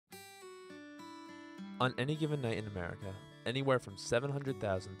On any given night in America, anywhere from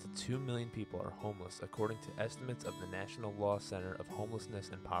 700,000 to 2 million people are homeless according to estimates of the National Law Center of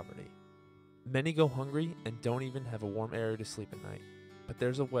Homelessness and Poverty. Many go hungry and don't even have a warm area to sleep at night, but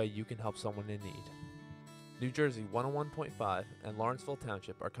there's a way you can help someone in need. New Jersey 101.5 and Lawrenceville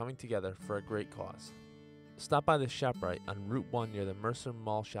Township are coming together for a great cause. Stop by the ShopRite on Route 1 near the Mercer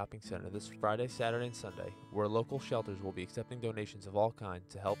Mall Shopping Center this Friday, Saturday, and Sunday, where local shelters will be accepting donations of all kinds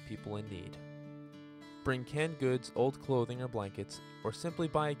to help people in need. Bring canned goods, old clothing or blankets, or simply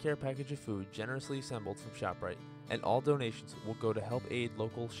buy a care package of food generously assembled from ShopRite, and all donations will go to help aid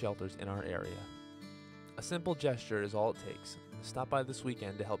local shelters in our area. A simple gesture is all it takes. Stop by this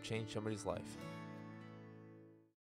weekend to help change somebody's life.